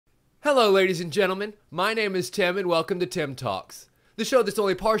Hello, ladies and gentlemen. My name is Tim, and welcome to Tim Talks, the show that's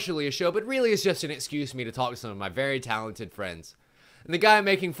only partially a show, but really is just an excuse for me to talk to some of my very talented friends. And the guy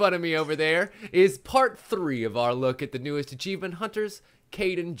making fun of me over there is part 3 of our look at the newest achievement hunters,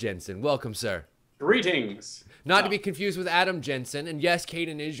 Kdin Jenzen. Welcome, sir. Greetings. Not to be confused with Adam Jensen, and yes,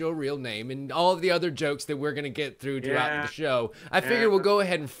 Kdin is your real name, and all of the other jokes that we're going to get through throughout the show. I figure we'll go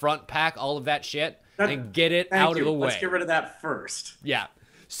ahead and front pack all of that shit and get it out of the way. Let's get rid of that first. Yeah.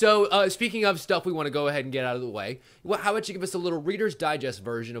 So, speaking of stuff we want to go ahead and get out of the way, how about you give us a little Reader's Digest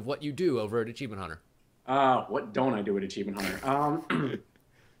version of what you do over at Achievement Hunter? What don't I do at Achievement Hunter?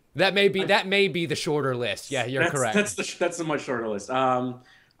 That may be the shorter list. Yeah, you're correct. That's the much shorter list.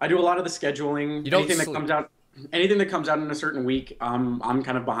 I do a lot of the scheduling. You don't anything that comes out in a certain week, I'm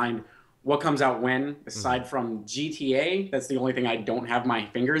kind of behind what comes out when. Aside from GTA, that's the only thing I don't have my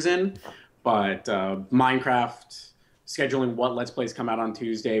fingers in. But Minecraft, scheduling what Let's Plays come out on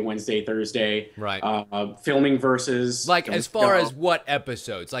Tuesday, Wednesday, Thursday. Right. Filming versus... Like, as far as what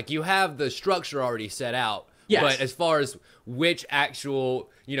episodes? Like, you have the structure already set out. Yes. But as far as which actual,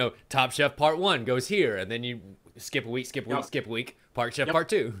 Top Chef Part 1 goes here, and then you skip a week, skip a week, Part Chef Part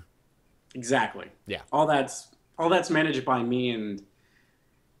 2. Exactly. Yeah. All that's managed by me, and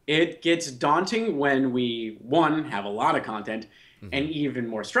it gets daunting when we, one, have a lot of content, and even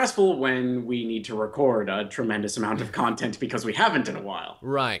more stressful when we need to record a tremendous amount of content because we haven't in a while.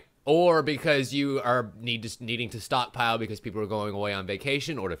 Right. Or because you are needing to stockpile because people are going away on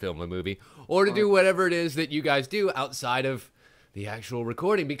vacation, or to film a movie, or to do whatever it is that you guys do outside of the actual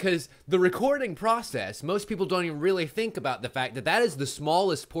recording. Because the recording process, most people don't even really think about the fact that that is the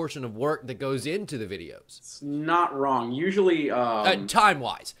smallest portion of work that goes into the videos. It's not wrong. Usually...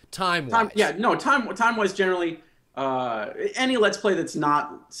 time-wise. Time-wise, generally... any Let's Play that's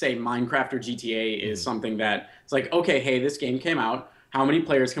not, say, Minecraft or GTA is something that it's like, okay, hey, this game came out. How many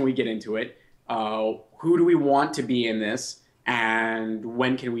players can we get into it? Who do we want to be in this? And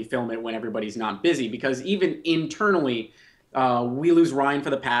when can we film it when everybody's not busy? Because even internally, we lose Ryan for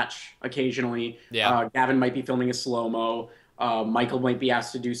the patch occasionally. Yeah. Gavin might be filming a slow-mo. Michael might be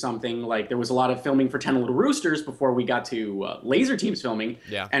asked to do something. Like, there was a lot of filming for 10 Little Roosters before we got to Laser Team's filming.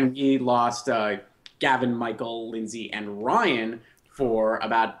 Yeah. And we lost... Gavin, Michael, Lindsay, and Ryan for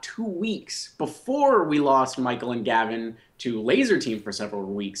about 2 weeks before we lost Michael and Gavin to Laser Team for several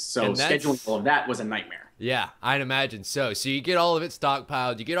weeks. So scheduling all of that was a nightmare. Yeah, I'd imagine so. So you get all of it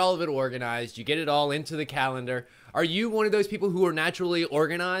stockpiled, you get all of it organized, you get it all into the calendar. Are you one of those people who are naturally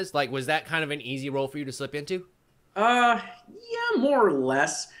organized? Like, was that kind of an easy role for you to slip into? Yeah, more or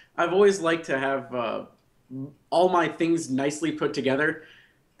less. I've always liked to have all my things nicely put together.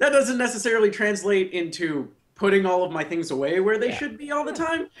 That doesn't necessarily translate into putting all of my things away where they should be all the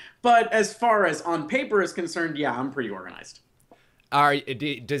time. But as far as on paper is concerned, yeah, I'm pretty organized.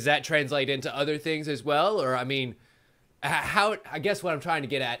 Does that translate into other things as well? Or, I mean, I guess what I'm trying to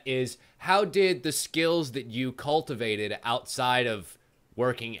get at is, how did the skills that you cultivated outside of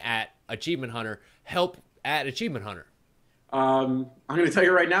working at Achievement Hunter help at Achievement Hunter? I'm going to tell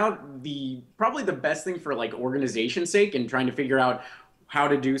you right now, probably the best thing for, like, organization's sake and trying to figure out how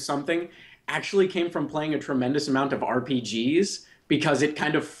to do something actually came from playing a tremendous amount of RPGs, because it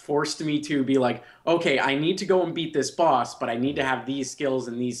kind of forced me to be like, okay, I need to go and beat this boss, but I need to have these skills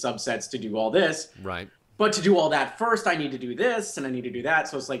and these subsets to do all this. Right. But to do all that first, I need to do this and I need to do that.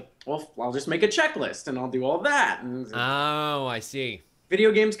 So it's like, well, I'll just make a checklist and I'll do all that. And oh, I see.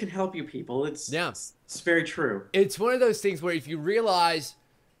 Video games can help you people. It's very true. It's one of those things where if you realize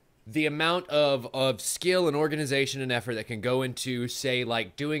the amount of skill and organization and effort that can go into, say,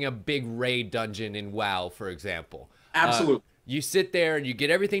 like doing a big raid dungeon in WoW, for example. Absolutely. You sit there and you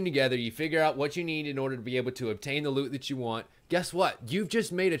get everything together. You figure out what you need in order to be able to obtain the loot that you want. Guess what? You've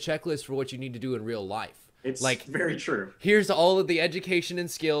just made a checklist for what you need to do in real life. It's like very true. Here's all of the education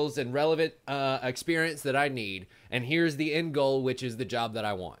and skills and relevant experience that I need. And here's the end goal, which is the job that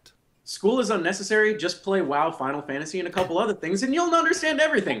I want. School is unnecessary. Just play WoW, Final Fantasy, and a couple other things, and you'll understand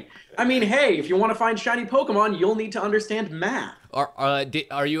everything. I mean, hey, if you want to find shiny Pokemon, you'll need to understand math.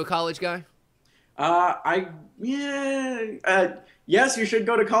 Are you a college guy? Yes, you should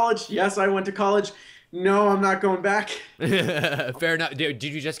go to college. Yes, I went to college. No, I'm not going back. Fair enough. Did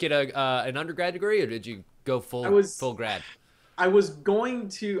you just get an undergrad degree, or did you go full grad? I'm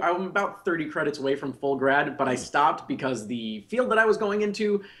about 30 credits away from full grad, but I stopped because the field that I was going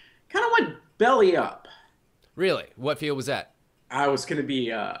into kind of went belly up. Really? What field was that? I was gonna be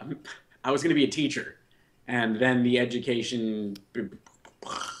a teacher, and then the education,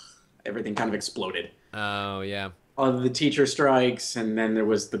 everything kind of exploded. Oh yeah. the teacher strikes, and then there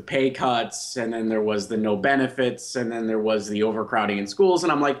was the pay cuts, and then there was the no benefits, and then there was the overcrowding in schools.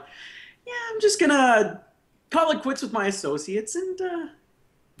 And I'm like, yeah, I'm just gonna call it quits with my associates and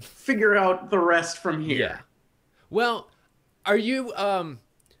figure out the rest from here. Yeah. Well, are you one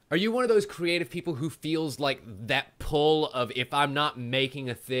of those creative people who feels like that pull of if I'm not making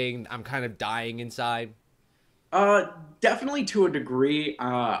a thing, I'm kind of dying inside? Definitely to a degree.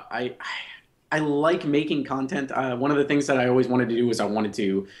 I like making content. One of the things that I always wanted to do was I wanted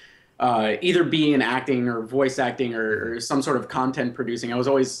to either be in acting or voice acting or some sort of content producing. I was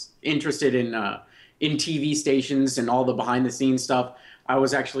always interested in TV stations and all the behind the scenes stuff. I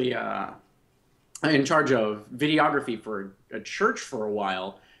was actually in charge of videography for a church for a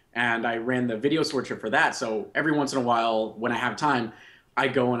while, and I ran the video switcher for that. So every once in a while, when I have time, I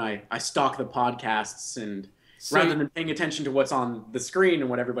go and I stalk the podcasts, and So rather than paying attention to what's on the screen and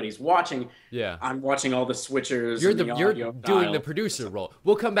what everybody's watching, yeah. I'm watching all the switchers. You're and the you're audio doing the dials. producer role.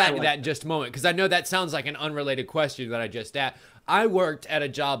 We'll come back I to like that in just a moment because I know that sounds like an unrelated question that I just asked. I worked at a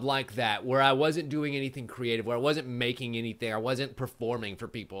job like that where I wasn't doing anything creative, where I wasn't making anything, I wasn't performing for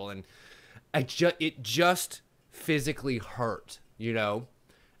people, and it just physically hurt, you know.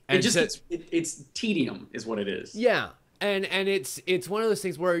 It And just so, it's tedium is what it is. yeah. And it's one of those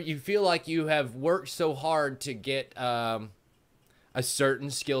things where you feel like you have worked so hard to get a certain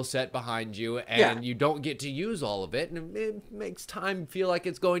skill set behind you, and you don't get to use all of it, and it makes time feel like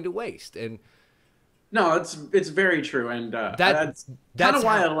it's going to waste. And No, it's very true, and that's kind of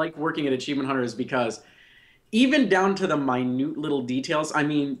why I like working at Achievement Hunter is because even down to the minute little details. I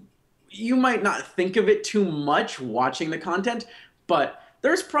mean, you might not think of it too much watching the content, but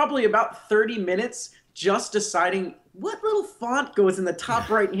there's probably about 30 minutes just deciding what little font goes in the top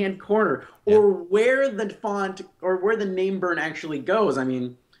right hand corner, or where the font or where the name burn actually goes. I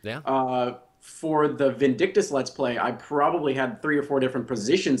mean, for the Vindictus Let's Play, I probably had 3 or 4 different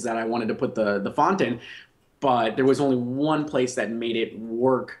positions that I wanted to put the font in, but there was only one place that made it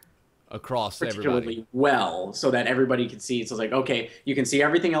work across particularly everybody well so that everybody could see. So it's like, okay, you can see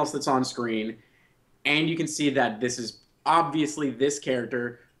everything else that's on screen, and you can see that this is obviously this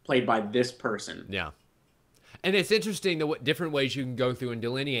character played by this person. Yeah. And it's interesting the different ways you can go through and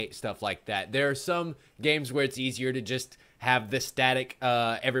delineate stuff like that. There are some games where it's easier to just have the static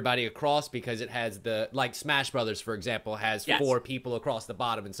everybody across because it has like Smash Brothers, for example, has 4 people across the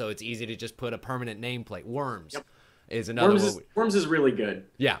bottom, and so it's easy to just put a permanent nameplate. Worms is another one. Worms is really good.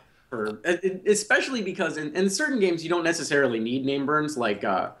 Yeah. Especially because in certain games you don't necessarily need name burns. Like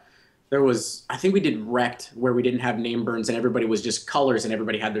there was, I think we did Wrecked where we didn't have name burns and everybody was just colors and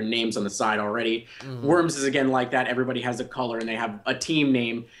everybody had their names on the side already. Worms is again like that. Everybody has a color and they have a team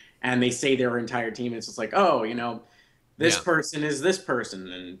name and they say their entire team. And it's just like, oh, you know, this person is this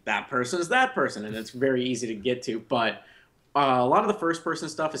person and that person is that person. And it's very easy to get to. But a lot of the first person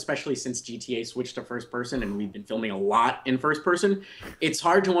stuff, especially since GTA switched to first person and we've been filming a lot in first person, it's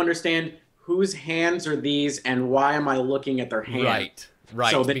hard to understand whose hands are these and why am I looking at their hands.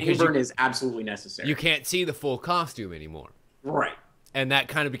 Right. So the name burn is absolutely necessary. You can't see the full costume anymore. Right. And that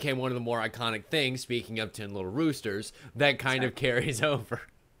kind of became one of the more iconic things, speaking of 10 Little Roosters, that kind of carries over.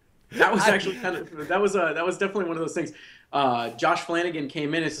 That was actually that was definitely one of those things. Josh Flanagan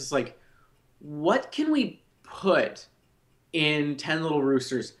came in, it's just like, what can we put in 10 Little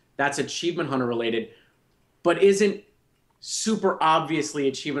Roosters that's Achievement Hunter related, but isn't super obviously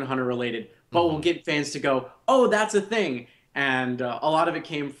Achievement Hunter related, but will get fans to go, oh, that's a thing. And a lot of it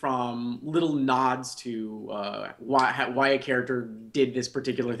came from little nods to why a character did this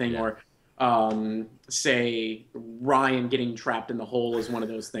particular thing, or say Ryan getting trapped in the hole is one of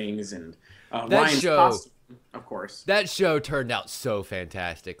those things, and Ryan's costume, of course. That show turned out so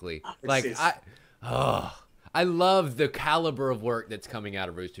fantastically. I love the caliber of work that's coming out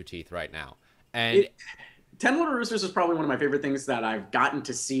of Rooster Teeth right now. And 10 Little Roosters is probably one of my favorite things that I've gotten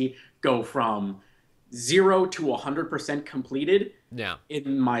to see go from 0 to 100% completed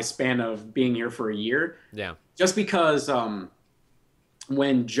in my span of being here for a year. Yeah. Just because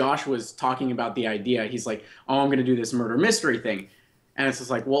when Josh was talking about the idea, he's like, oh, I'm going to do this murder mystery thing. And it's just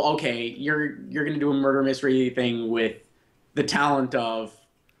like, well, okay, you're going to do a murder mystery thing with the talent of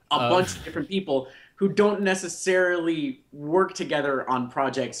a bunch of different people who don't necessarily work together on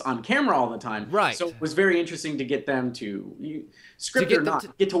projects on camera all the time. Right. So it was very interesting to get them to, script or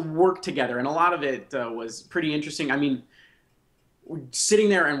not, get to work together. And a lot of it was pretty interesting. I mean, sitting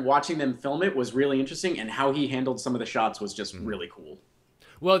there and watching them film it was really interesting, and how he handled some of the shots was just really cool.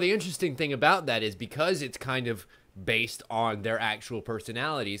 Well, the interesting thing about that is because it's kind of based on their actual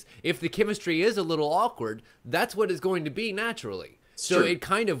personalities, if the chemistry is a little awkward, that's what it's going to be naturally. So True. it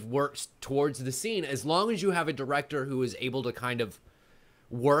kind of works towards the scene as long as you have a director who is able to kind of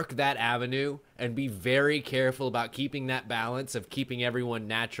work that avenue and be very careful about keeping that balance of keeping everyone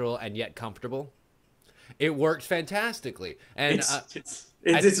natural and yet comfortable. It works fantastically. And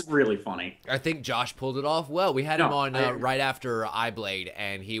it's really funny. I think Josh pulled it off well. We had him on right after iBlade,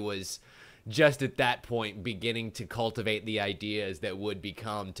 and he was just at that point beginning to cultivate the ideas that would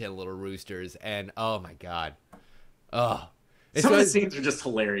become 10 Little Roosters. And oh my God. Oh. Some of the scenes are just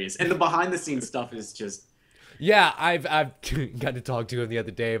hilarious. And the behind the scenes stuff is just... Yeah, I've got to talk to him the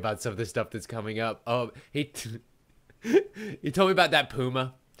other day about some of the stuff that's coming up. Oh, he told me about that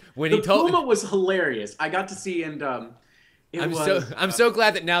puma. Puma was hilarious. I got to see, and I'm so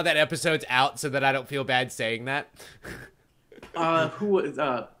glad that now that episode's out, so that I don't feel bad saying that. Who was?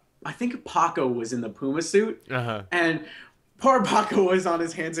 I think Paco was in the puma suit, Uh-huh. and poor Paco was on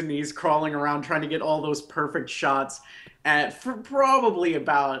his hands and knees crawling around trying to get all those perfect shots for probably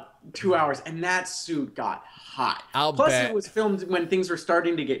about 2 hours, and that suit got hot. Plus, it was filmed when things were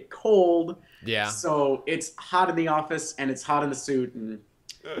starting to get cold. Yeah. So it's hot in the office and it's hot in the suit, and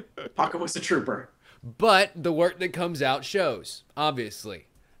Paco was a trooper. But the work that comes out shows, obviously.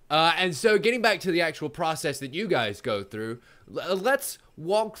 And so getting back to the actual process that you guys go through, let's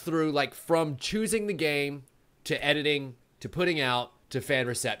walk through like from choosing the game to editing to putting out to fan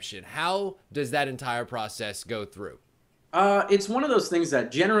reception. How does that entire process go through? It's one of those things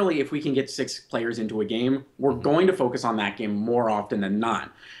that generally, if we can get 6 players into a game, we're going to focus on that game more often than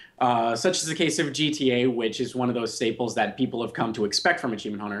not. Such as the case of GTA, which is one of those staples that people have come to expect from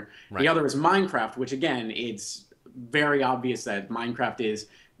Achievement Hunter. Right. The other is Minecraft, which again, it's very obvious that Minecraft is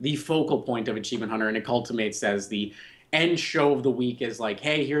the focal point of Achievement Hunter, and it culminates as the end show of the week is like,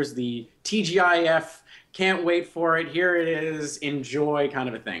 hey, here's the TGIF, can't wait for it, here it is, enjoy kind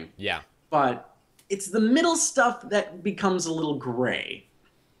of a thing. Yeah. But it's the middle stuff that becomes a little gray.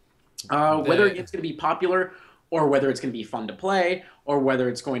 Whether it's going to be popular, or whether it's going to be fun to play, or whether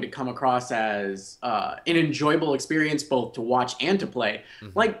it's going to come across as an enjoyable experience both to watch and to play.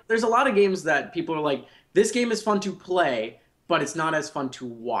 Mm-hmm. Like, there's a lot of games that people are like, this game is fun to play, but it's not as fun to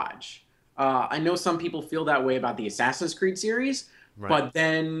watch. I know some people feel that way about the Assassin's Creed series, right. But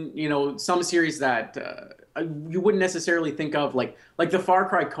then, you know, some series that you wouldn't necessarily think of, like the Far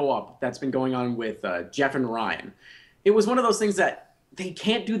Cry co-op that's been going on with Jeff and Ryan. It was one of those things that they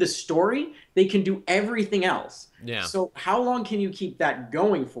can't do the story, they can do everything else. Yeah. So how long can you keep that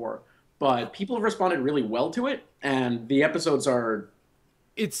going for? But people have responded really well to it, and the episodes are...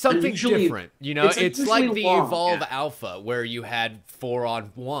 It's something different, you know? It's like the long, Evolve Alpha, where you had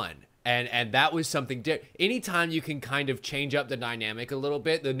 4-on-1. And that was something different. Anytime you can kind of change up the dynamic a little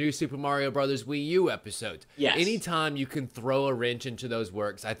bit, the new Super Mario Brothers Wii U episodes. Yes. Anytime you can throw a wrench into those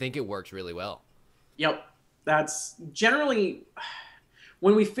works, I think it works really well. Yep. That's generally...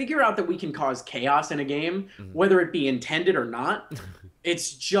 When we figure out that we can cause chaos in a game, mm-hmm. whether it be intended or not,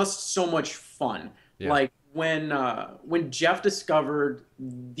 it's just so much fun. Yeah. Like when Jeff discovered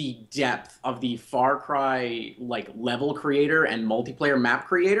the depth of the Far Cry like level creator and multiplayer map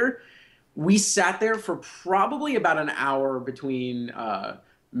creator, we sat there for probably about an hour between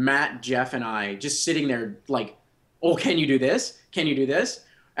Matt, Jeff, and I, just sitting there like, oh, can you do this? Can you do this?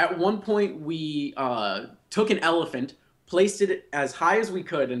 At one point, we took an elephant, placed it as high as we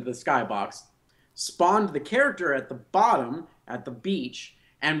could into the skybox, spawned the character at the bottom at the beach,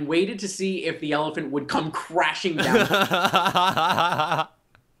 and waited to see if the elephant would come crashing down.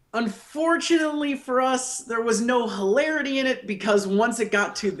 Unfortunately for us, there was no hilarity in it, because once it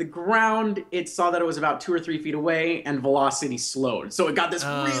got to the ground, it saw that it was about 2 or 3 feet away, and velocity slowed. So it got this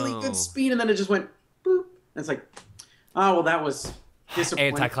really good speed, and then it just went boop. And it's like, oh, well, that was...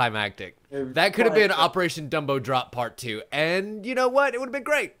 anticlimactic. That could have been Operation Dumbo Drop Part 2, and you know what? It would have been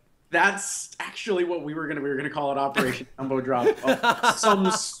great. That's actually what we were gonna call it, Operation Dumbo Drop of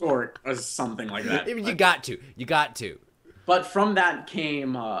some sort, or something like that. You got to. But from that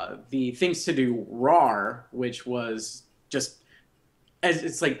came the things to do Rawr, which was just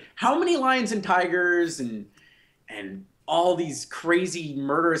it's like, how many lions and tigers and all these crazy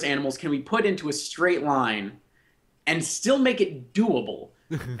murderous animals can we put into a straight line and still make it doable?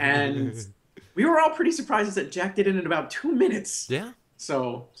 And we were all pretty surprised that Jack did it in about 2 minutes. Yeah.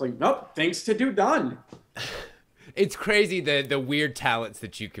 So it's like, nope, things to do done. It's crazy the weird talents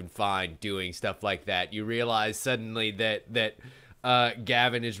that you can find doing stuff like that. You realize suddenly that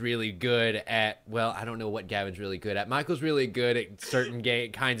Gavin is really good at, well, I don't know what Gavin's really good at. Michael's really good at certain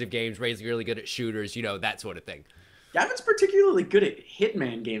kinds of games. Ray's really good at shooters, you know, that sort of thing. Gavin's particularly good at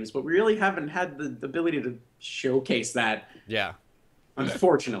Hitman games, but we really haven't had the ability to showcase that. Yeah.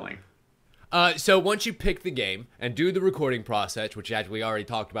 Unfortunately. So once you pick the game and do the recording process, which as we already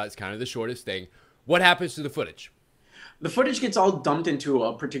talked about is kind of the shortest thing, what happens to the footage? The footage gets all dumped into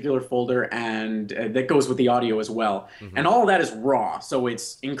a particular folder, and that goes with the audio as well. And all of that is raw, so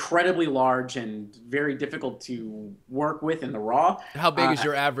it's incredibly large and very difficult to work with in the raw. How big is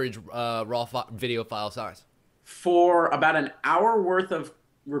your average video file size? For about an hour worth of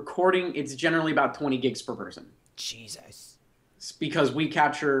recording, it's generally about 20 gigs per person. Jesus. It's because we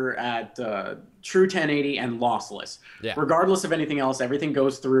capture at true 1080 and lossless. Yeah. Regardless of anything else, everything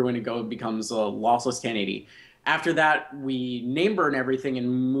goes through and it becomes a lossless 1080. After that, we name burn everything and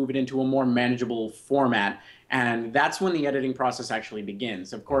move it into a more manageable format. And that's when the editing process actually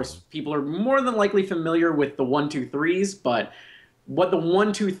begins. Of course, people are more than likely familiar with the 1, 2, 3s, but what the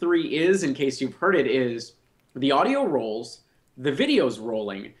 1, 2, 3 is, in case you've heard it, is the audio rolls, the video's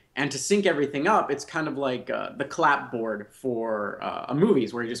rolling, and to sync everything up, it's kind of like the clapboard for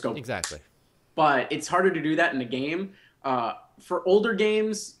movies where you just go... Exactly. But it's harder to do that in a game. For older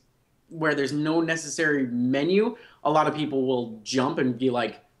games where there's no necessary menu, a lot of people will jump and be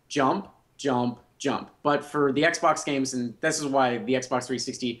like, jump, jump, jump. But for the Xbox games, and this is why the Xbox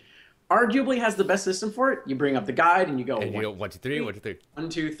 360 arguably has the best system for it, you bring up the guide and you go, and you go 1, 2, 3, 1, 2, 3. 1,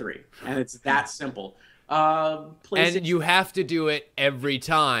 2, 3. And it's that simple. And you have to do it every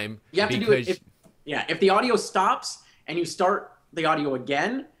time. You have to do it. If the audio stops and you start the audio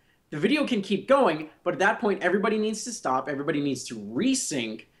again, the video can keep going, but at that point, everybody needs to stop. Everybody needs to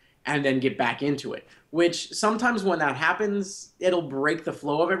resync and then get back into it. Which sometimes when that happens, it'll break the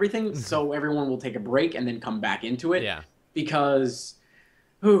flow of everything. So everyone will take a break and then come back into it. Yeah. Because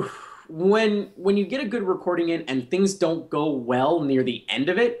when you get a good recording in and things don't go well near the end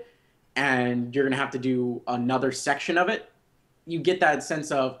of it, and you're going to have to do another section of it, you get that sense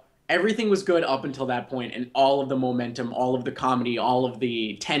of everything was good up until that point, and all of the momentum, all of the comedy, all of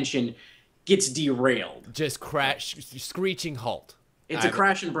the tension gets derailed. Just screeching halt. It's a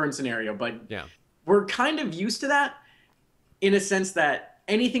crash and burn scenario, but yeah, we're kind of used to that in a sense that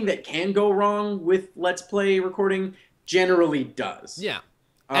anything that can go wrong with Let's Play recording generally does. Yeah.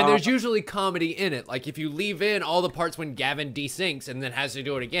 And there's usually comedy in it. Like if you leave in all the parts when Gavin desyncs and then has to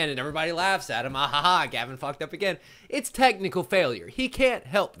do it again and everybody laughs at him, ah ha ha, Gavin fucked up again. It's technical failure. He can't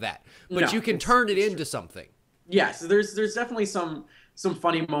help that. But you can turn it into something. Yes, there's definitely some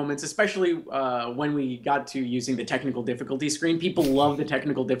funny moments, especially when we got to using the technical difficulty screen. People love the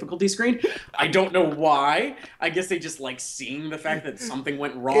technical difficulty screen. I don't know why. I guess they just like seeing the fact that something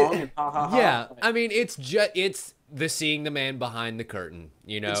went wrong. And ha ha ha. Yeah, I mean, it's the seeing the man behind the curtain.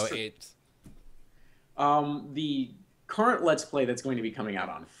 You know, it's the current Let's Play that's going to be coming out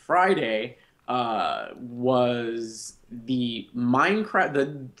on Friday was the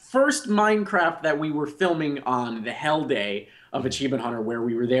first Minecraft that we were filming on the Hell Day of Achievement Hunter, where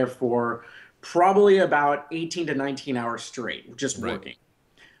we were there for probably about 18 to 19 hours straight, just working.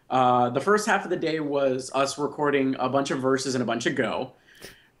 The first half of the day was us recording a bunch of verses and a bunch of Go.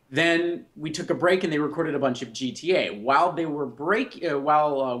 Then we took a break and they recorded a bunch of GTA. While we were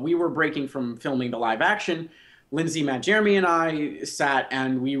breaking from filming the live action, Lindsay, Matt, Jeremy, and I sat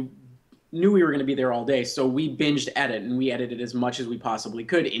and we knew we were going to be there all day, so we binged edit, and we edited as much as we possibly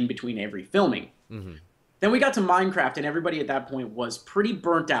could in between every filming. Then we got to Minecraft, and everybody at that point was pretty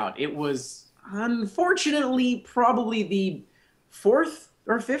burnt out. It was, unfortunately, probably the 4th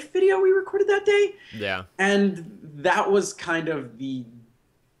or 5th video we recorded that day. Yeah. And that was kind of the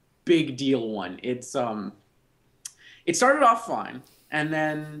big deal one. It started off fine, and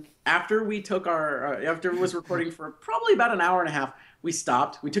then after we took after it was recording for probably about an hour and a half, we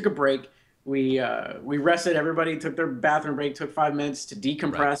stopped. We took a break. We rested. Everybody took their bathroom break. Took 5 minutes to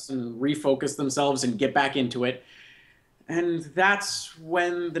decompress and refocus themselves and get back into it. And that's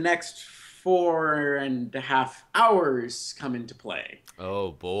when the next 4.5 hours come into play.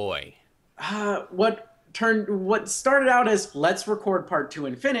 Oh boy. What started out as let's record part 2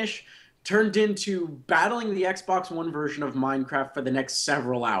 and finish turned into battling the Xbox One version of Minecraft for the next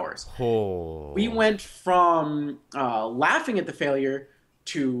several hours. Oh. We went from laughing at the failure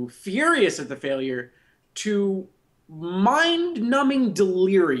to furious at the failure to mind-numbing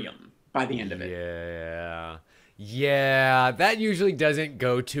delirium by the end of it. Yeah. Yeah, that usually doesn't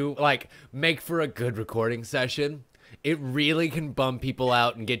go to, make for a good recording session. It really can bum people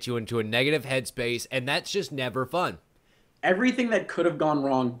out and get you into a negative headspace, and that's just never fun. Everything that could have gone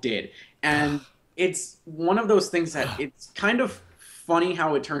wrong did. And it's one of those things that it's kind of funny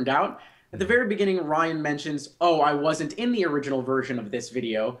how it turned out. At the very beginning, Ryan mentions, oh, I wasn't in the original version of this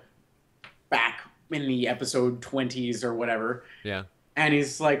video back in the episode 20s or whatever. Yeah. And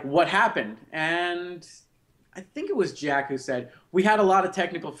he's like, what happened? And I think it was Jack who said, we had a lot of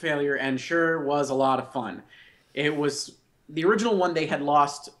technical failure and sure was a lot of fun. It was the original one they had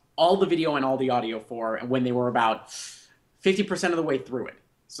lost all the video and all the audio for, and when they were about 50% of the way through it.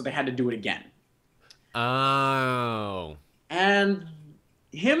 So they had to do it again. Oh. And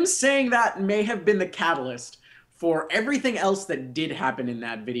him saying that may have been the catalyst for everything else that did happen in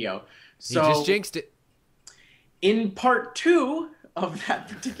that video. So He just jinxed it. in part 2 of that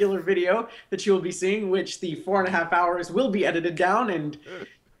particular video that you will be seeing, which the 4.5 hours will be edited down, and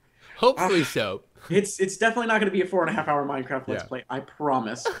Hopefully so. it's definitely not going to be a 4.5 hour Minecraft Let's Play, I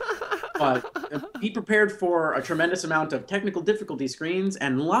promise. But be prepared for a tremendous amount of technical difficulty screens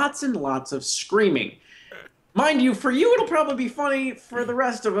and lots of screaming. Mind you, for you it'll probably be funny. For the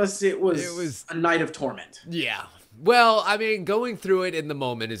rest of us, it was a night of torment. Yeah. Well, I mean, going through it in the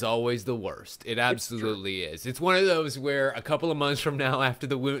moment is always the worst. It absolutely is. It's one of those where a couple of months from now, after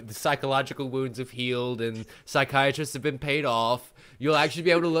the psychological wounds have healed and psychiatrists have been paid off, you'll actually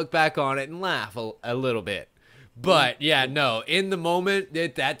be able to look back on it and laugh a little bit. But yeah, no, in the moment,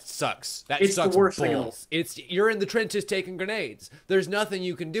 that sucks. It's sucks the worst balls. You're in the trenches taking grenades. There's nothing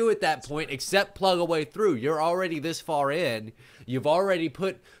you can do at that point except plug a way through. You're already this far in. You've already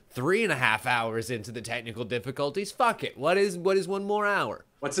put 3.5 hours into the technical difficulties. Fuck it. What is 1 more hour?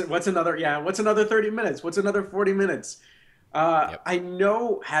 What's another 30 minutes? What's another 40 minutes? Yep. I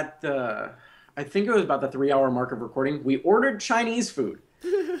know I think it was about the 3-hour mark of recording, we ordered Chinese food.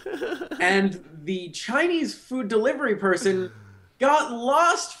 And the Chinese food delivery person got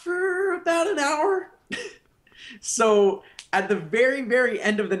lost for about an hour. So at the very, very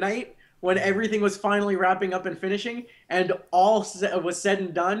end of the night, when everything was finally wrapping up and finishing, and all was said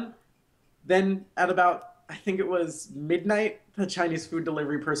and done, then at about, I think it was midnight, the Chinese food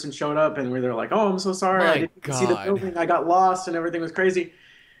delivery person showed up, and they're like, "Oh, I'm so sorry, I didn't see the building, I got lost, and everything was crazy."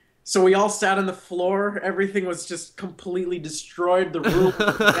 So we all sat on the floor. Everything was just completely destroyed. The room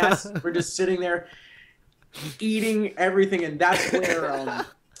was a mess. We're just sitting there eating everything, and that's where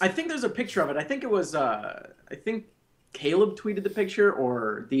I think there's a picture of it. I think it was I think Caleb tweeted the picture,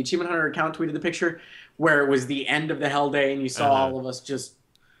 or the Achievement Hunter account tweeted the picture, where it was the end of the hell day, and you saw all of us just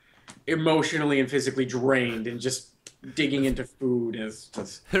emotionally and physically drained and just digging into food.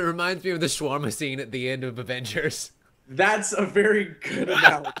 It reminds me of the shawarma scene at the end of Avengers. That's a very good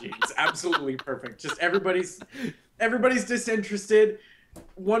analogy. It's absolutely perfect. Just everybody's disinterested.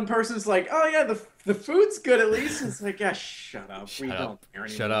 One person's like, "Oh yeah, the food's good at least." It's like, "Yeah, shut up. We don't care anymore.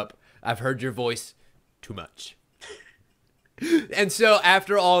 Shut up. I've heard your voice too much." And so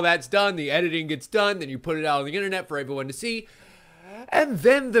after all that's done, the editing gets done, then you put it out on the internet for everyone to see, and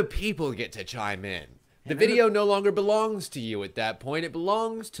then the people get to chime in. The video no longer belongs to you at that point. It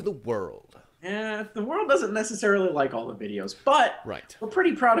belongs to the world. Yeah, the world doesn't necessarily like all the videos, but we're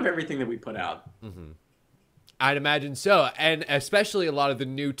pretty proud of everything that we put out. Mm-hmm. I'd imagine so, and especially a lot of the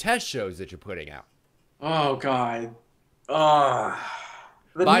new test shows that you're putting out. Oh, God. The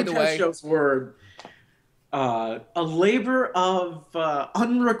new test shows were a labor of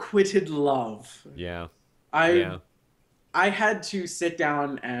unrequited love. Yeah. I had to sit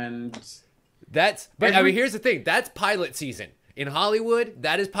down and... But I mean, here's the thing. That's pilot season. In Hollywood,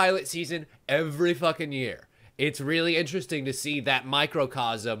 that is pilot season every fucking year. It's really interesting to see that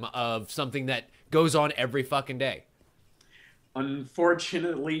microcosm of something that goes on every fucking day.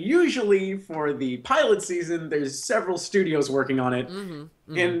 Unfortunately, usually for the pilot season, there's several studios working on it.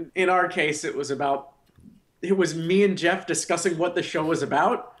 Mm-hmm, mm-hmm. In our case, it was me and Jeff discussing what the show was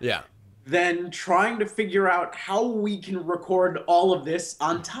about. Yeah. Then trying to figure out how we can record all of this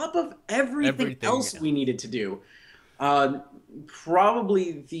on top of everything else we needed to do.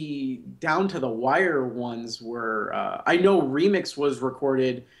 Probably the down to the wire ones were, I know Remix was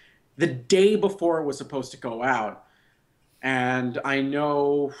recorded the day before it was supposed to go out. And I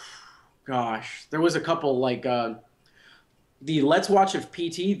know, gosh, there was a couple like, the Let's Watch of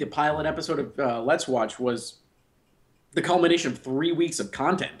PT, the pilot episode of Let's Watch was the culmination of 3 weeks of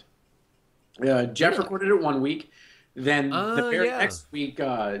content. Jeff recorded it 1 week. Then the very next week,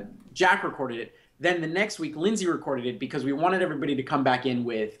 Jack recorded it. Then the next week, Lindsay recorded it because we wanted everybody to come back in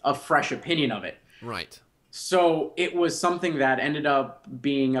with a fresh opinion of it. Right. So it was something that ended up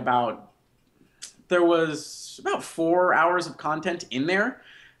being there was about 4 hours of content in there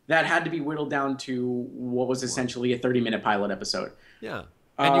that had to be whittled down to what was essentially a 30-minute pilot episode. Yeah.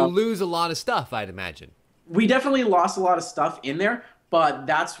 And you lose a lot of stuff, I'd imagine. We definitely lost a lot of stuff in there, but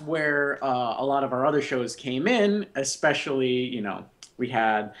that's where a lot of our other shows came in, especially, we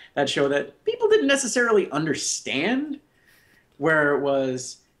had that show that people didn't necessarily understand, where it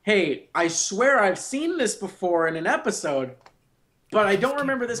was, hey, I swear I've seen this before in an episode. but I don't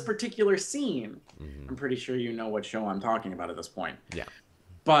remember this particular scene. I'm pretty sure you know what show I'm talking about at this point. Yeah.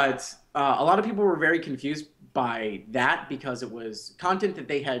 But a lot of people were very confused by that because it was content that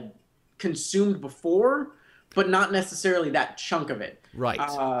they had consumed before, but not necessarily that chunk of it. Right.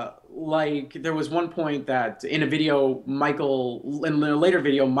 Like there was one point that in a video, in a later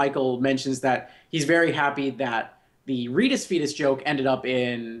video, Michael mentions that he's very happy that the Retus fetus joke ended up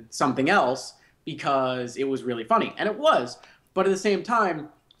in something else because it was really funny. And it was. But at the same time,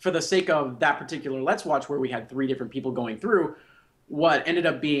 for the sake of that particular Let's Watch where we had 3 different people going through, what ended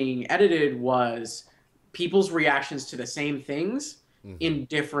up being edited was people's reactions to the same things in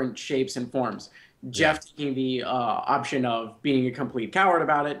different shapes and forms. Jeff taking the option of being a complete coward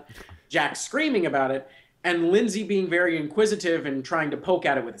about it, Jack screaming about it, and Lindsay being very inquisitive and trying to poke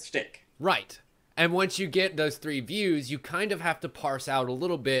at it with a stick. Right. And once you get those 3 views, you kind of have to parse out a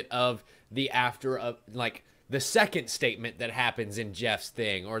little bit of the after of, like, the second statement that happens in Jeff's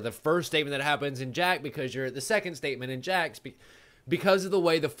thing, or the first statement that happens in Jack because you're at the second statement in Jack's, because of the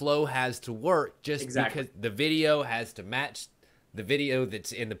way the flow has to work, just because the video has to match the video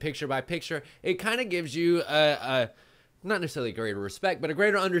that's in the picture-by-picture. It kind of gives you a not necessarily greater respect, but a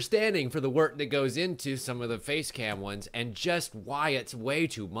greater understanding for the work that goes into some of the face cam ones and just why it's way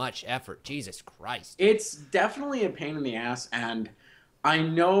too much effort. Jesus Christ. It's definitely a pain in the ass, and I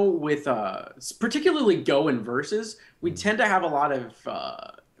know with particularly Go and Versus, we tend to have a lot of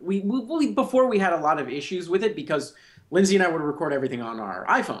before we had a lot of issues with it because Lindsay and I would record everything on our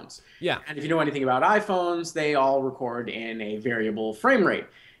iPhones. Yeah. And if you know anything about iPhones, they all record in a variable frame rate.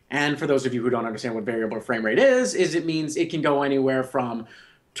 And for those of you who don't understand what variable frame rate is it means it can go anywhere from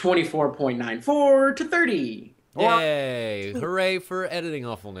 24.94 to 30. Yay! Hooray for editing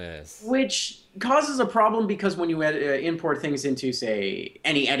awfulness. Which causes a problem because when you import things into, say,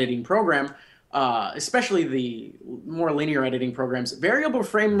 any editing program, especially the more linear editing programs, variable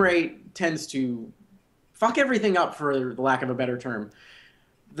frame rate tends to fuck everything up, for the lack of a better term.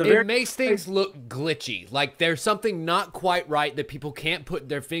 It makes things look glitchy. Like there's something not quite right that people can't put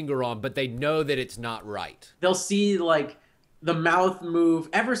their finger on, but they know that it's not right. They'll see, like, the mouth move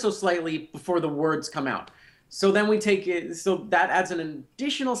ever so slightly before the words come out. So then we take it, so that adds an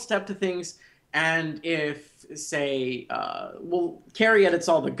additional step to things. And if, say, well, Carrie edits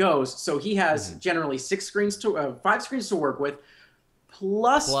all the goes, so he has generally 5 screens to work with,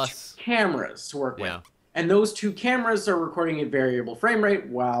 plus 2 cameras to work with. And those 2 cameras are recording at variable frame rate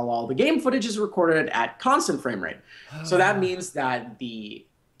while all the game footage is recorded at constant frame rate. So that means that the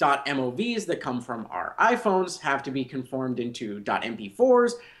 .movs that come from our iPhones have to be conformed into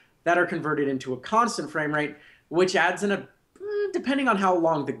 .mp4s that are converted into a constant frame rate, which adds in depending on how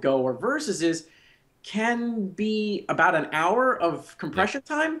long the Go or Versus is, can be about an hour of compression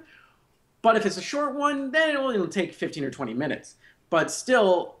time. But if it's a short one, then it'll take 15 or 20 minutes. But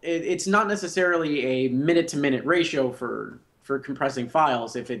still, it's not necessarily a minute-to-minute ratio for compressing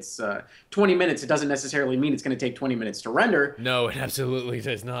files. If it's 20 minutes, it doesn't necessarily mean it's going to take 20 minutes to render. No, it absolutely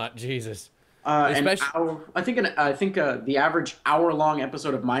does not. Jesus. I think the average hour-long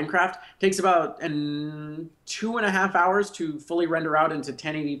episode of Minecraft takes about 2.5 hours to fully render out into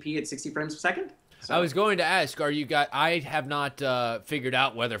 1080p at 60 frames per second. So. I was going to ask, I have not figured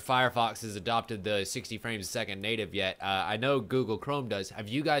out whether Firefox has adopted the 60 frames a second native yet. I know Google Chrome does. Have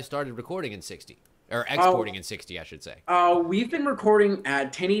you guys started recording in 60? Or exporting in 60, I should say. We've been recording at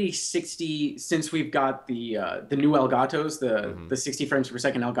 1080 60 since we've got the new Elgatos, the 60 frames per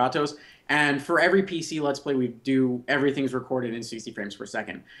second Elgatos. And for every PC Let's Play everything's recorded in 60 frames per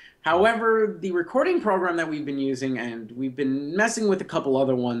second. However, the recording program that we've been using, and we've been messing with a couple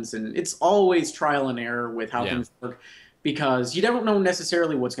other ones, and it's always trial and error with how things work, because you don't know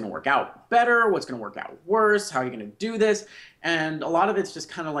necessarily what's going to work out better, what's going to work out worse, how you're going to do this. And a lot of it's just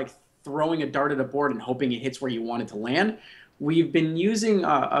kind of like throwing a dart at a board and hoping it hits where you want it to land. We've been using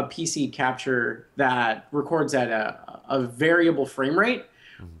a PC capture that records at a variable frame rate,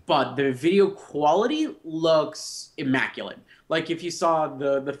 but the video quality looks immaculate. Like if you saw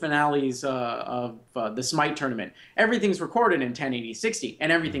the finales of the Smite tournament, everything's recorded in 1080 60,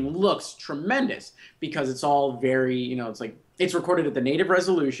 and everything looks tremendous because it's all very, it's recorded at the native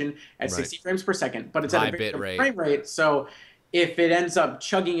resolution at 60 frames per second, but it's at a very frame rate. So if it ends up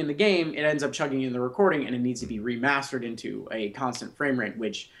chugging in the game, it ends up chugging in the recording, and it needs to be remastered into a constant frame rate,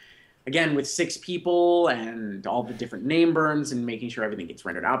 which, again, with 6 people and all the different name burns and making sure everything gets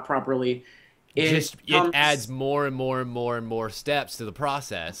rendered out properly, it adds more and more and more and more steps to the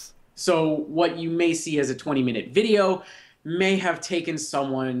process. So what you may see as a 20-minute video may have taken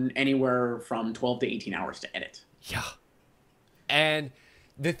someone anywhere from 12 to 18 hours to edit. Yeah. And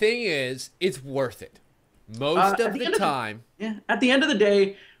the thing is, it's worth it. Most of the time. Yeah. At the end of the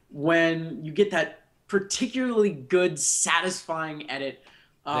day, when you get that particularly good, satisfying edit,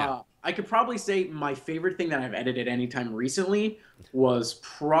 I could probably say my favorite thing that I've edited anytime recently was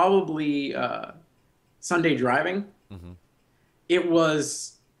probably Sunday Driving. Mm-hmm. It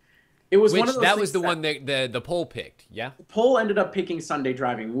was one of those that was the one that the poll picked, yeah? The poll ended up picking Sunday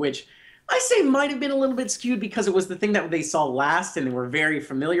Driving, which I say might have been a little bit skewed because it was the thing that they saw last and they were very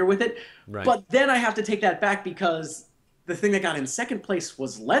familiar with it. Right. But then I have to take that back because the thing that got in second place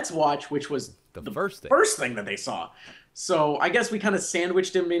was Let's Watch, which was the first thing that they saw. So I guess we kind of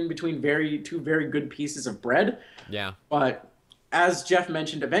sandwiched them in between two very good pieces of bread. Yeah. But as Jeff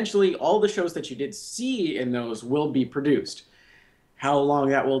mentioned, eventually all the shows that you did see in those will be produced. How long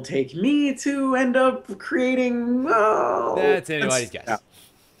that will take me to end up creating... that's anybody's guess.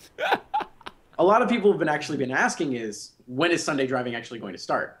 A lot of people have actually been asking is, when is Sunday Driving actually going to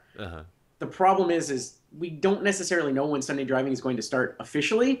start? Uh-huh. The problem is we don't necessarily know when Sunday Driving is going to start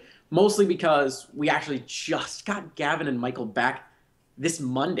officially, mostly because we actually just got Gavin and Michael back this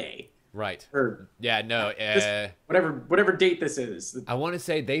Monday. Right. Or whatever date this is. I want to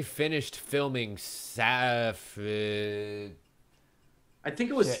say they finished filming I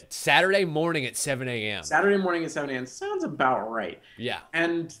think it was Saturday morning at 7 a.m. Saturday morning at 7 a.m. Sounds about right. Yeah.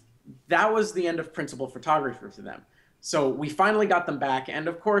 And that was the end of principal photography for them. So we finally got them back. And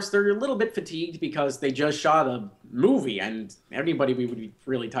of course, they're a little bit fatigued because they just shot a movie and anybody would be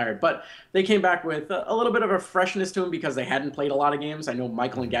really tired. But they came back with a little bit of a freshness to them because they hadn't played a lot of games. I know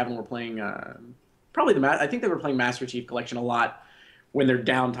Michael and Gavin were playing I think they were playing Master Chief Collection a lot when they're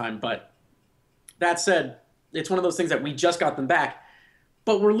downtime. But that said, it's one of those things that we just got them back.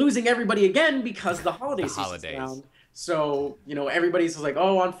 But we're losing everybody again because the holiday season's around. So, everybody's like,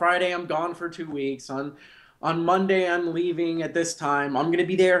 oh, on Friday I'm gone for 2 weeks. On Monday I'm leaving at this time. I'm going to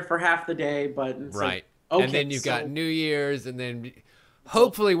be there for half the day. But it's right. Like, okay, and then you've got New Year's, and then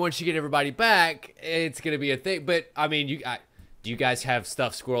hopefully once you get everybody back, it's going to be a thing. But, I mean, do you guys have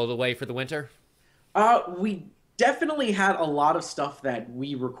stuff squirreled away for the winter? We definitely had a lot of stuff that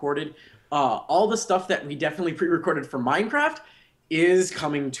we recorded. All the stuff that we definitely pre-recorded for Minecraft is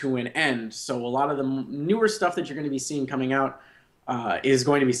coming to an end. So a lot of the newer stuff that you're going to be seeing coming out is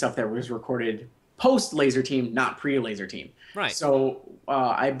going to be stuff that was recorded post Laser Team, not pre Laser Team. Right. So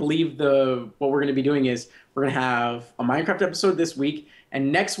I believe what we're going to be doing is we're going to have a Minecraft episode this week,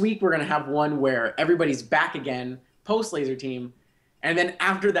 and next week we're going to have one where everybody's back again post Laser Team, and then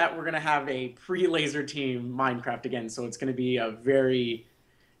after that we're going to have a pre Laser Team Minecraft again. So it's going to be a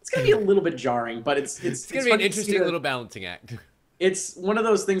little bit jarring, but it's going to be an interesting little balancing act. It's one of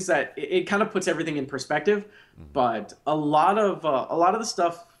those things that it kind of puts everything in perspective, but a lot of the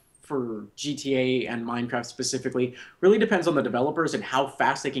stuff for GTA and Minecraft specifically really depends on the developers and how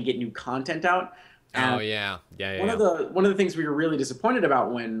fast they can get new content out. And one of the things we were really disappointed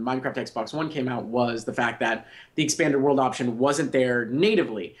about when Minecraft Xbox One came out was the fact that the expanded world option wasn't there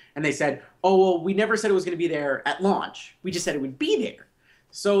natively, and they said, "Oh well, we never said it was going to be there at launch. We just said it would be there."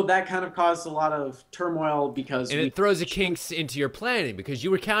 So that kind of caused a lot of turmoil because... And it throws a kinks into your planning because you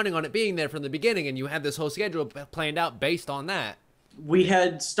were counting on it being there from the beginning and you had this whole schedule planned out based on that. We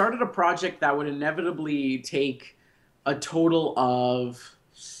had started a project that would inevitably take a total of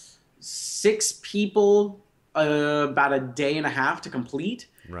 6 people about a day and a half to complete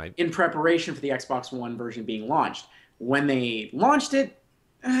in preparation for the Xbox One version being launched. When they launched it,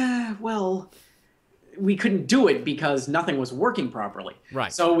 we couldn't do it because nothing was working properly.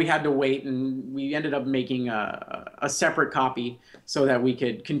 Right. So we had to wait, and we ended up making a separate copy so that we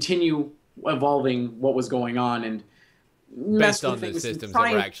could continue evolving what was going on and based on the systems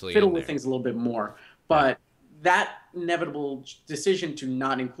that were actually fiddle with things a little bit more. But that inevitable decision to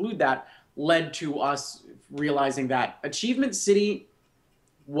not include that led to us realizing that Achievement City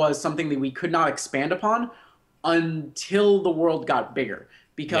was something that we could not expand upon until the world got bigger.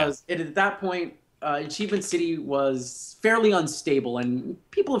 Because at that point, Achievement City was fairly unstable, and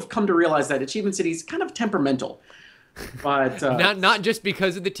people have come to realize that Achievement City is kind of temperamental. But not just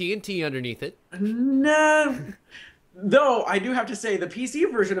because of the TNT underneath it. No. Though I do have to say the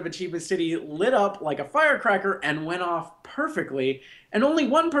PC version of Achievement City lit up like a firecracker and went off perfectly, and only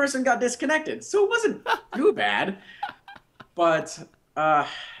one person got disconnected, so it wasn't too bad. But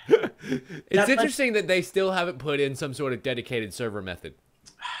it's interesting that they still haven't put in some sort of dedicated server method.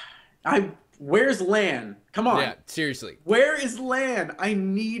 Where's LAN? Come on. Yeah, seriously. Where is LAN? I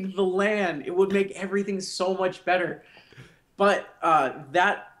need the LAN. It would make everything so much better. But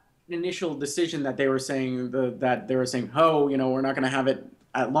that initial decision that they were saying, oh, we're not going to have it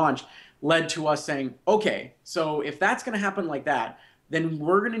at launch, led to us saying, okay, so if that's going to happen like that, then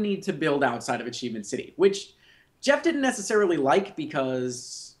we're going to need to build outside of Achievement City, which Jeff didn't necessarily like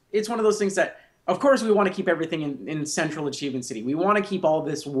because it's one of those things that, of course, we want to keep everything in Central Achievement City. We want to keep all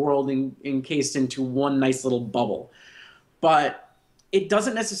this world encased into one nice little bubble. But it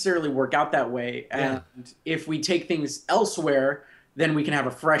doesn't necessarily work out that way. And if we take things elsewhere, then we can have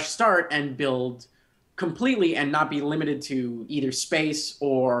a fresh start and build completely and not be limited to either space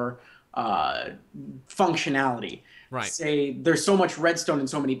or functionality. Right. Say there's so much redstone and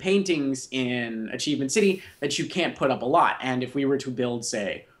so many paintings in Achievement City that you can't put up a lot. And if we were to build,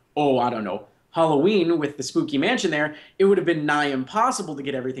 say, I don't know, Halloween with the spooky mansion there, it would have been nigh impossible to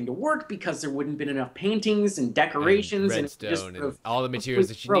get everything to work because there wouldn't have been enough paintings and decorations and redstone and all the materials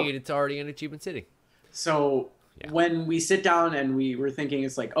that you need. It's already in Achievement City. So when we sit down and we were thinking,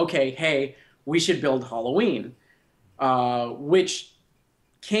 it's like, okay, hey, we should build Halloween, which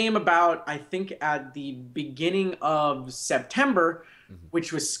came about, I think, at the beginning of September,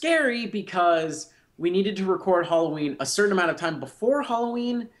 which was scary because we needed to record Halloween a certain amount of time before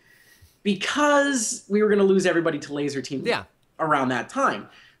Halloween, because we were going to lose everybody to Laser Team around that time.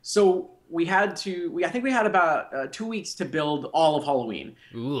 So we had to, I think we had about 2 weeks to build all of Halloween,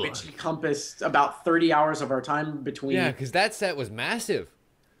 which encompassed about 30 hours of our time between. Yeah, because that set was massive.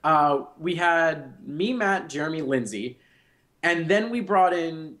 We had me, Matt, Jeremy, Lindsay, and then we brought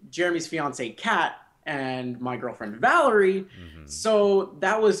in Jeremy's fiance, Kat, and my girlfriend, Valerie. So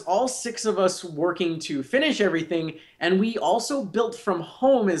that was all 6 of us working to finish everything. And we also built from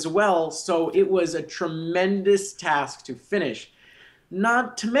home as well. So it was a tremendous task to finish.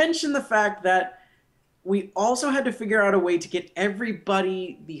 Not to mention the fact that we also had to figure out a way to get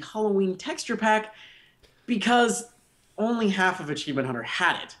everybody the Halloween texture pack because only half of Achievement Hunter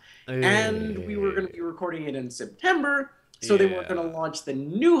had it. And we were going to be recording it in September. So they weren't going to launch the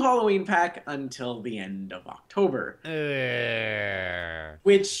new Halloween pack until the end of October.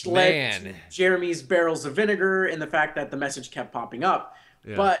 Which led to Jeremy's barrels of vinegar and the fact that the message kept popping up.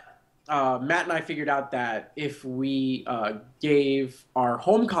 But Matt and I figured out that if we gave our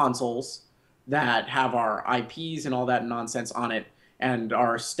home consoles that have our IPs and all that nonsense on it and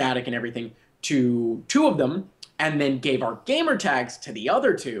our static and everything to 2 of them, and then gave our gamer tags to the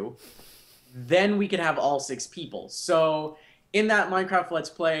other 2, then we could have all 6 people. So in that Minecraft Let's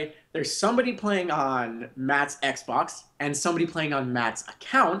Play, there's somebody playing on Matt's Xbox and somebody playing on Matt's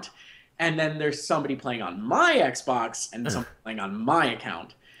account. And then there's somebody playing on my Xbox and somebody playing on my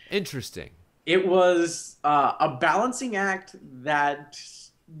account. Interesting. It was a balancing act that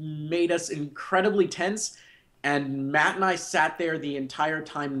made us incredibly tense. And Matt and I sat there the entire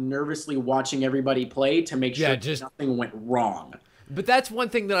time nervously watching everybody play to make sure nothing went wrong. But that's one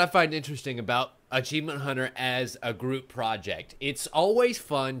thing that I find interesting about Achievement Hunter as a group project. It's always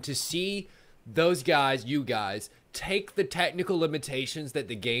fun to see those guys, you guys, take the technical limitations that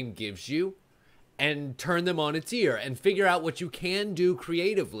the game gives you and turn them on its ear and figure out what you can do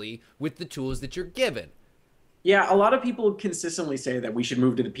creatively with the tools that you're given. Yeah, a lot of people consistently say that we should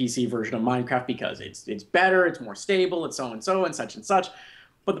move to the PC version of Minecraft because it's better, it's more stable, it's so and such and such.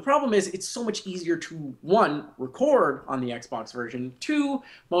 But the problem is it's so much easier to, 1, record on the Xbox version, 2,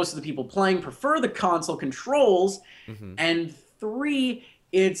 most of the people playing prefer the console controls, and 3,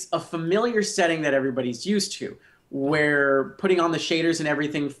 it's a familiar setting that everybody's used to, where putting on the shaders and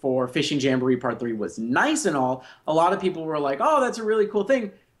everything for Fishing Jamboree Part 3 was nice and all. A lot of people were like, oh, that's a really cool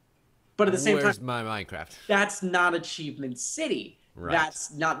thing. But at the same time, where's my Minecraft? That's not Achievement City. Right.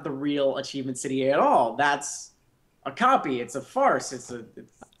 That's not the real Achievement City at all. That's a copy. It's a farce.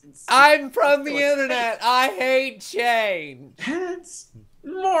 I'm from the internet. I hate change. It's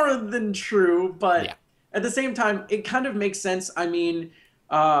more than true, but at the same time, it kind of makes sense. I mean,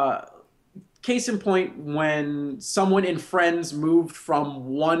 case in point, when someone in Friends moved from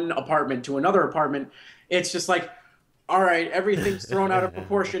one apartment to another apartment, it's just like, all right, everything's thrown out of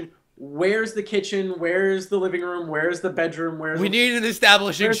proportion. Where's the kitchen? Where's the living room? Where's the bedroom? We need an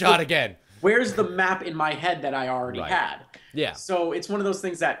establishing shot again. Where's the map in my head that I already had? Yeah. So it's one of those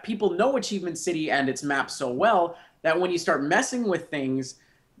things that people know Achievement City and its map so well that when you start messing with things,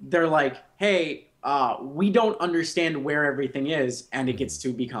 they're like, hey, we don't understand where everything is, and it gets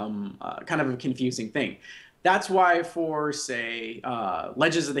to become kind of a confusing thing. That's why for, say,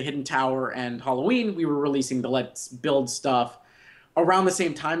 Legends of the Hidden Tower and Halloween, we were releasing the Let's Build stuff around the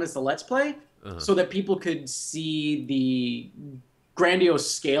same time as the Let's Play, so that people could see the grandiose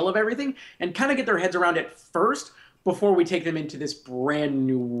scale of everything and kind of get their heads around it first before we take them into this brand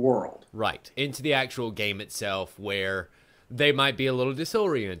new world. Right. Into the actual game itself, where they might be a little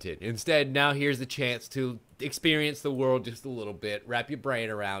disoriented. Instead, now here's the chance to experience the world just a little bit, wrap your brain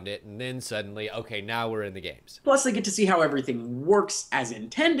around it, and then suddenly, okay, now we're in the games. Plus, they get to see how everything works as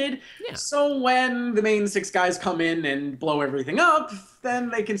intended. Yeah. So when the main 6 guys come in and blow everything up, then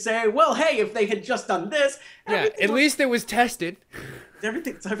they can say, well, hey, if they had just done this... Yeah, at least it was tested.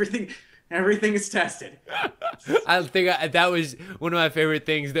 Everything is tested. I think that was one of my favorite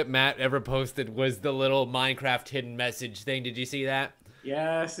things that Matt ever posted was the little Minecraft hidden message thing. Did you see that?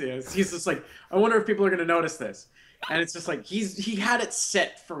 Yes. He's just like, I wonder if people are going to notice this. And it's just like, he had it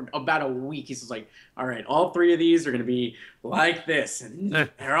set for about a week. He's just like, all right, all 3 of these are going to be like this. And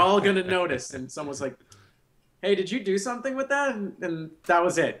they're all going to notice. And someone's like, hey, did you do something with that? And that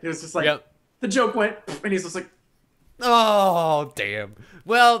was it. It was just like, The joke went, and he's just like, oh, damn.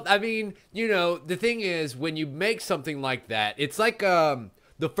 Well, I mean, you know, the thing is, when you make something like that, it's like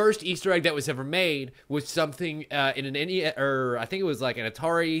the first Easter egg that was ever made was something in an NES, or I think it was like an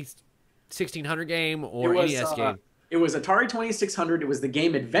Atari 1600 game or NES game. It was Atari 2600. It was the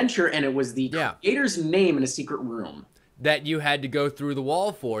game Adventure, and it was the creator's name in a secret room that you had to go through the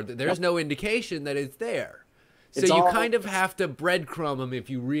wall for. There's no indication that it's there. So you kind of have to breadcrumb them if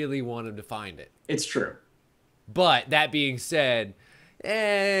you really want them to find it. It's true. But that being said,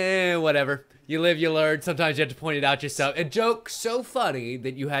 whatever. You live, you learn. Sometimes you have to point it out yourself. A joke so funny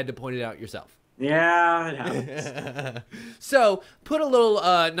that you had to point it out yourself. Yeah, it happens. So, put a little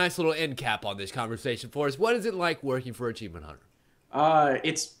nice little end cap on this conversation for us. What is it like working for Achievement Hunter?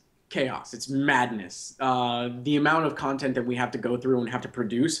 It's chaos. It's madness. The amount of content that we have to go through and have to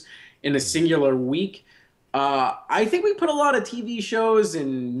produce in a singular week. I think we put a lot of TV shows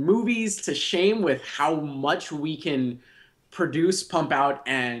and movies to shame with how much we can produce, pump out,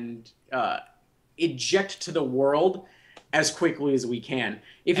 and eject to the world as quickly as we can.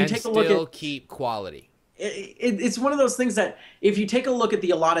 If you take a look at, keep quality. It's one of those things that if you take a look at the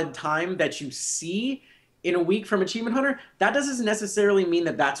allotted time that you see in a week from Achievement Hunter, that doesn't necessarily mean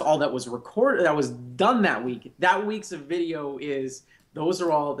that that's all that was recorded, that was done that week. That week's of video is... Those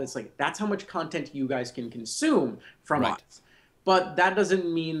are all, that's how much content you guys can consume from us. But that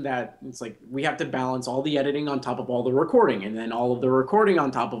doesn't mean that it's like we have to balance all the editing on top of all the recording, and then all of the recording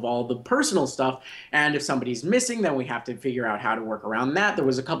on top of all the personal stuff. And if somebody's missing, then we have to figure out how to work around that. There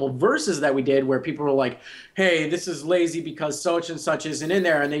was a couple verses that we did where people were like, hey, this is lazy because such and such isn't in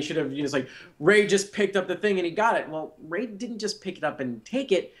there, and they should have, it's like, Ray just picked up the thing and he got it. Well, Ray didn't just pick it up and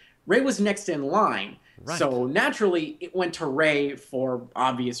take it. Ray was next in line. Right. So naturally, it went to Ray for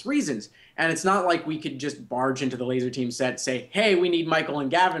obvious reasons. And it's not like we could just barge into the Laser Team set, say, hey, we need Michael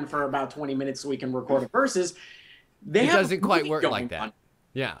and Gavin for about 20 minutes so we can record a versus. It doesn't quite work like that.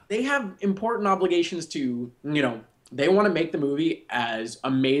 Yeah. They have important obligations to, they want to make the movie as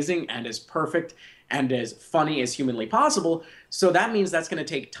amazing and as perfect and as funny as humanly possible. So that means that's going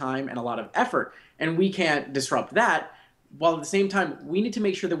to take time and a lot of effort. And we can't disrupt that. While at the same time, we need to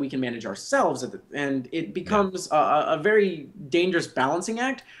make sure that we can manage ourselves. And it becomes a very dangerous balancing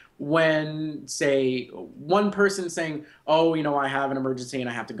act when, say, one person saying, oh, I have an emergency and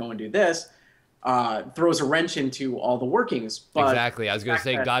I have to go and do this, throws a wrench into all the workings. But exactly. I was going to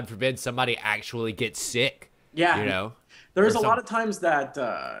say, God forbid somebody actually gets sick. Yeah. There's a lot of times that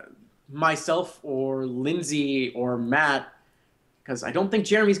myself or Lindsay or Matt, because I don't think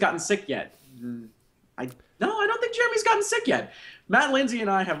Jeremy's gotten sick yet. No, I don't think Jeremy's gotten sick yet. Matt, Lindsay, and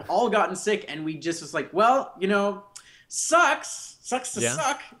I have all gotten sick, and we just was like, well, sucks to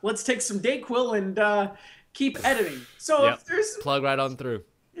suck. Let's take some Dayquil and keep editing. So if there's plug right on through.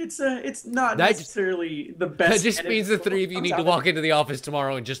 It's not necessarily the best. That just means the 3 of you need to walk into the office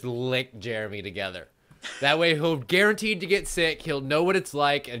tomorrow and just lick Jeremy together. That way he'll guaranteed to get sick. He'll know what it's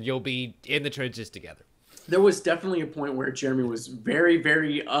like, and you'll be in the trenches together. There was definitely a point where Jeremy was very,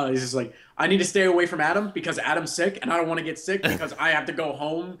 very, he's just like, I need to stay away from Adam because Adam's sick and I don't want to get sick because I have to go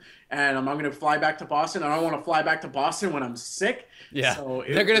home and I'm going to fly back to Boston. And I don't want to fly back to Boston when I'm sick. Yeah. So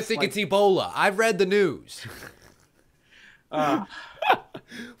they're going to think it's Ebola. I've read the news.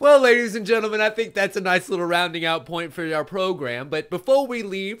 Well, ladies and gentlemen, I think that's a nice little rounding out point for our program. But before we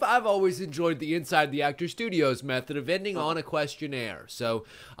leave, I've always enjoyed the Inside the Actor Studios method of ending on a questionnaire. So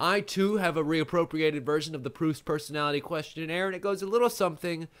I, too, have a reappropriated version of the Proust Personality Questionnaire, and it goes a little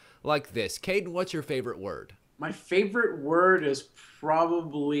something like this. Kdin, what's your favorite word? My favorite word is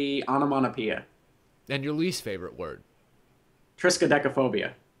probably onomatopoeia. And your least favorite word?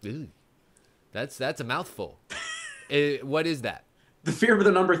 Triskaidekaphobia. Ooh, that's a mouthful. What is that? The fear of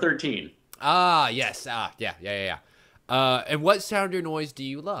the number 13. Ah, yes. Yeah. And what sound or noise do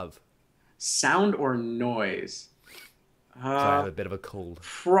you love? Sound or noise? Sorry, I have a bit of a cold.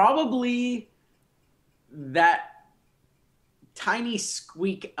 Probably that tiny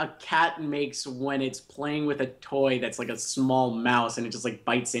squeak a cat makes when it's playing with a toy that's like a small mouse and it just like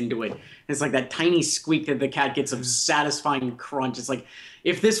bites into it. And it's like that tiny squeak that the cat gets of satisfying crunch. It's like,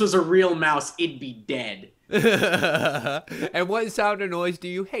 if this was a real mouse, it'd be dead. And what sound or noise do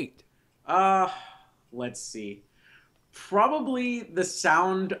you hate? Let's see. Probably the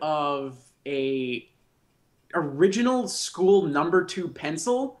sound of a original school number 2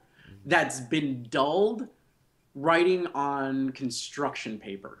 pencil that's been dulled writing on construction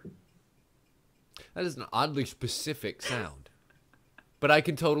paper. That is an oddly specific sound, but I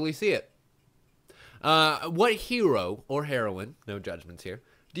can totally see it. What hero or heroine, no judgments here,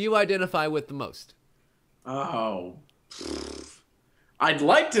 do you identify with the most? Oh, I'd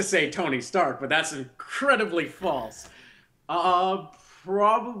like to say Tony Stark, but that's incredibly false.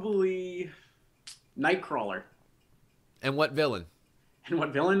 Probably Nightcrawler. And what villain? And what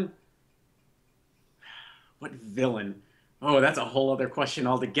villain? What villain? Oh, that's a whole other question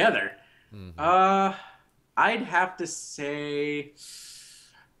altogether. Mm-hmm. I'd have to say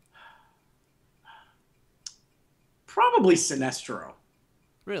probably Sinestro.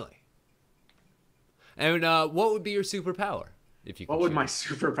 Really? And what would be your superpower if you could What would my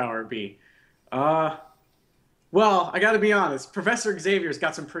superpower be? Well, I got to be honest. Professor Xavier's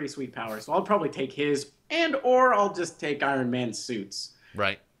got some pretty sweet powers, so I'll probably take his, or I'll just take Iron Man's suits.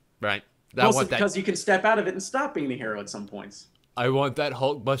 Right. Mostly because you can step out of it and stop being the hero at some points. I want that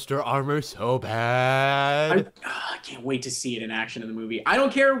Hulkbuster armor so bad. I can't wait to see it in action in the movie. I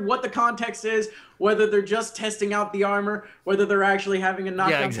don't care what the context is, whether they're just testing out the armor, whether they're actually having a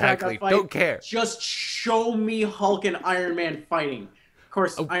knockout fight. Don't care. Just show me Hulk and Iron Man fighting. Of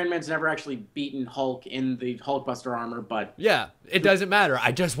course, Iron Man's never actually beaten Hulk in the Hulkbuster armor, but... Yeah, it doesn't matter.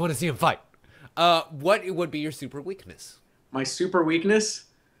 I just want to see him fight. What would be your super weakness? My super weakness?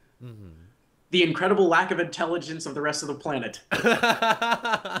 Mm-hmm. The incredible lack of intelligence of the rest of the planet.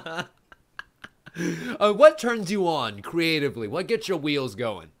 What turns you on creatively? What gets your wheels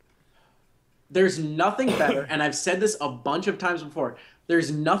going? There's nothing better, and I've said this a bunch of times before,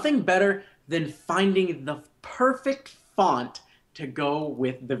 there's nothing better than finding the perfect font to go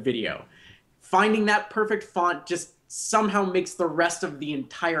with the video. Finding that perfect font just somehow makes the rest of the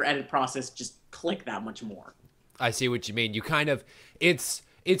entire edit process just click that much more. I see what you mean. You kind of, it's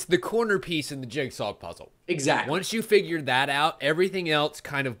the corner piece in the jigsaw puzzle. Exactly. Once you figure that out, everything else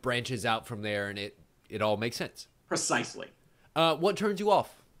kind of branches out from there, and it all makes sense. Precisely. What turns you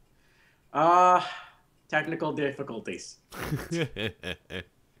off? Technical difficulties.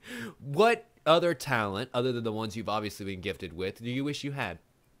 What other talent, other than the ones you've obviously been gifted with, do you wish you had?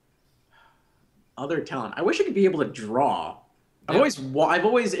 Other talent. I wish I could be able to draw. Yeah. I've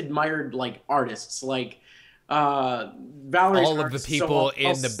always admired like artists, like Valerie's all of the people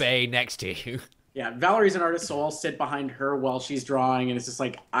in the bay next to you. Yeah, Valerie's an artist, so I'll sit behind her while she's drawing, and it's just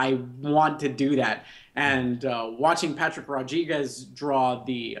like I want to do that. And watching Patrick Rodriguez draw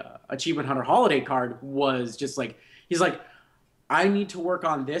the Achievement Hunter holiday card was just like, he's like, I need to work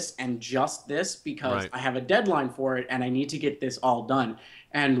on this and just this because I have a deadline for it and I need to get this all done.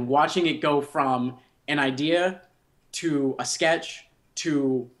 And watching it go from an idea to a sketch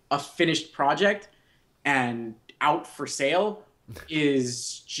to a finished project and out for sale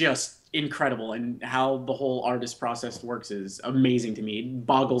is just incredible. And how the whole artist process works is amazing to me. It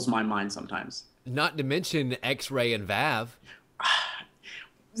boggles my mind sometimes. Not to mention X-Ray and Vav.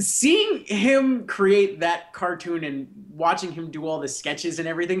 Seeing him create that cartoon and watching him do all the sketches and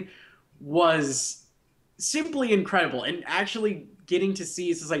everything was simply incredible. And actually getting to see,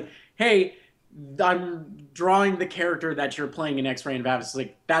 it's like, hey, I'm drawing the character that you're playing in X-Ray and Vav. It's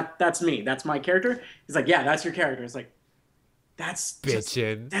like, that's me. That's my character. He's like, yeah, that's your character. It's like, that's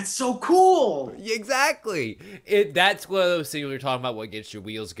bitchin'. That's so cool. Exactly. That's one of those things we were talking about, what gets your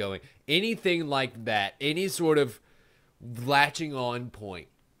wheels going. Anything like that, any sort of latching on point,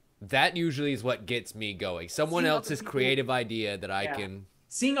 that usually is what gets me going. Someone else's creative idea that I can...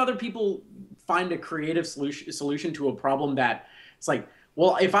 Seeing other people find a creative solution to a problem that it's like,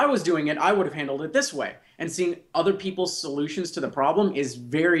 well, if I was doing it, I would have handled it this way. And seeing other people's solutions to the problem is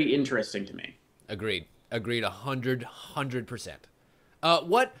very interesting to me. Agreed. 100%.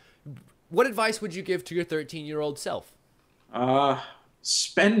 What advice would you give to your 13-year-old self?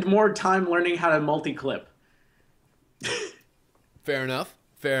 Spend more time learning how to multi-clip. Fair enough.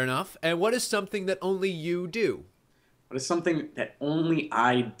 And what is something that only you do? What is something that only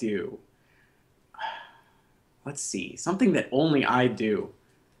I do? Let's see. Something that only I do.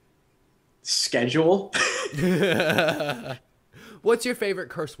 Schedule. What's your favorite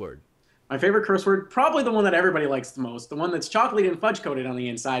curse word? My favorite curse word, probably the one that everybody likes the most, the one that's chocolate and fudge coated on the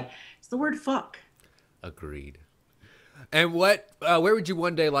inside, is the word fuck. Agreed. And where would you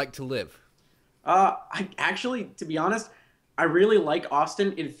one day like to live? I actually, to be honest, I really like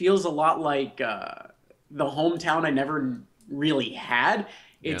Austin. It feels a lot like the hometown I never really had.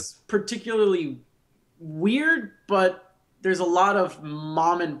 It's particularly weird, but there's a lot of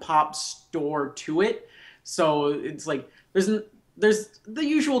mom and pop store to it. So it's like there's the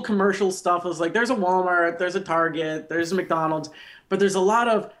usual commercial stuff. It's like there's a Walmart, there's a Target, there's a McDonald's, but there's a lot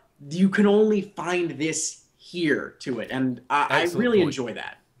of you can only find this here to it, and I really enjoy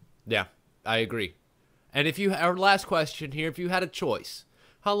that. Yeah, I agree. And if you, our last question here, if you had a choice,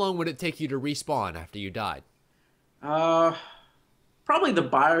 how long would it take you to respawn after you died? Probably the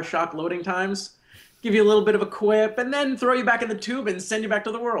BioShock loading times. Give you a little bit of a quip, and then throw you back in the tube and send you back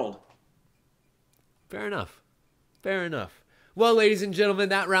to the world. Fair enough. Fair enough. Well, ladies and gentlemen,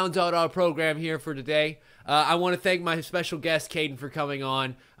 that rounds out our program here for today. I want to thank my special guest, Kdin, for coming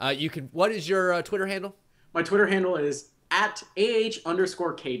on. What is your Twitter handle? My Twitter handle is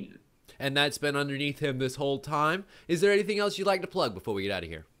 @AH_Kdin. And that's been underneath him this whole time. Is there anything else you'd like to plug before we get out of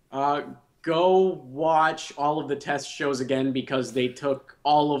here? Go watch all of the test shows again, because they took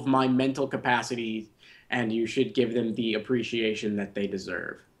all of my mental capacity, and you should give them the appreciation that they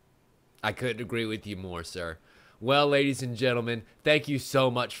deserve. I couldn't agree with you more, sir. Well, ladies and gentlemen, thank you so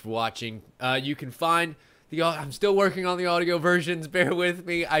much for watching. You can find I'm still working on the audio versions. Bear with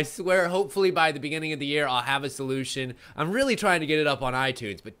me. I swear, hopefully by the beginning of the year, I'll have a solution. I'm really trying to get it up on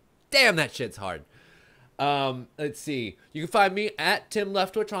iTunes, but damn, that shit's hard. Let's see. You can find me at Tim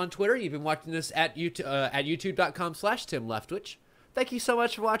Leftwich on Twitter. You've been watching this at youtube.com/Tim Leftwich. Thank you so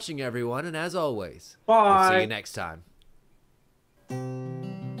much for watching, everyone. And as always, we'll see you next time.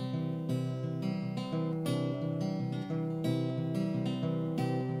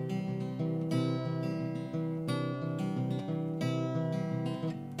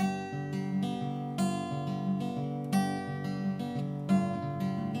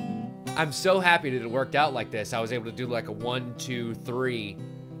 I'm so happy that it worked out like this. I was able to do like a 1, 2, 3.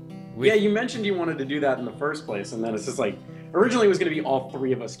 Yeah, you mentioned you wanted to do that in the first place, and then it's just like, originally it was going to be all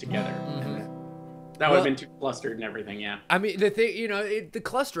 3 of us together. Mm-hmm. That would have been too clustered and everything, yeah. I mean, the thing, the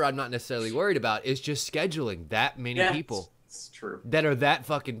cluster I'm not necessarily worried about is just scheduling that many people. It's true. That are that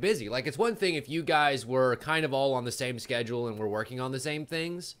fucking busy. Like, it's one thing if you guys were kind of all on the same schedule and were working on the same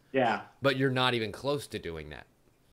things. Yeah. But you're not even close to doing that.